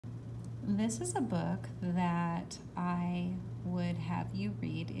This is a book that I would have you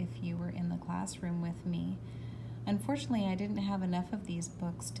read if you were in the classroom with me. Unfortunately, I didn't have enough of these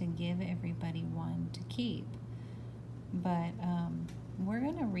books to give everybody one to keep, but we're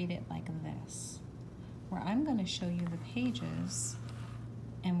going to read it like this, where I'm going to show you the pages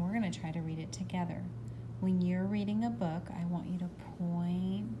and we're going to try to read it together. When you're reading a book, I want you to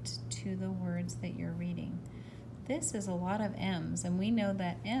point to the words that you're reading. This is a lot of M's, and we know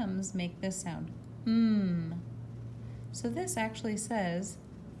that M's make this sound, So this actually says,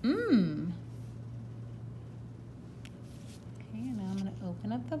 Okay, now I'm going to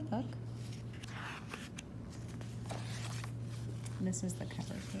open up the book. This is the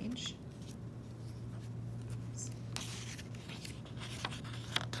cover page.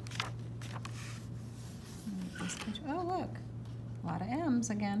 Oh, look, a lot of M's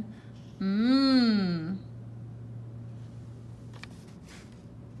again. Mmm.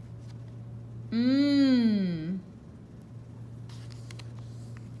 Mmm.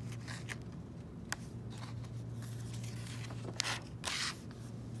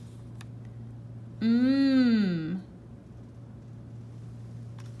 Mmm.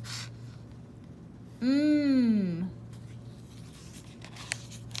 Mmm.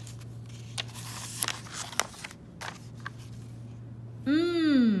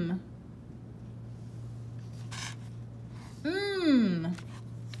 Mmm. Mmm.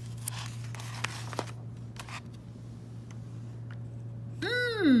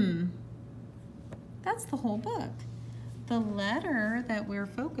 Mmm. That's the whole book. The letter that we're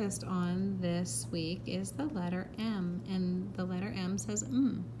focused on this week is the letter M, and the letter M says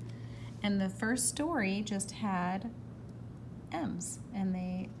And the first story just had M's, and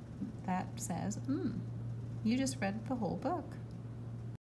that says You just read the whole book.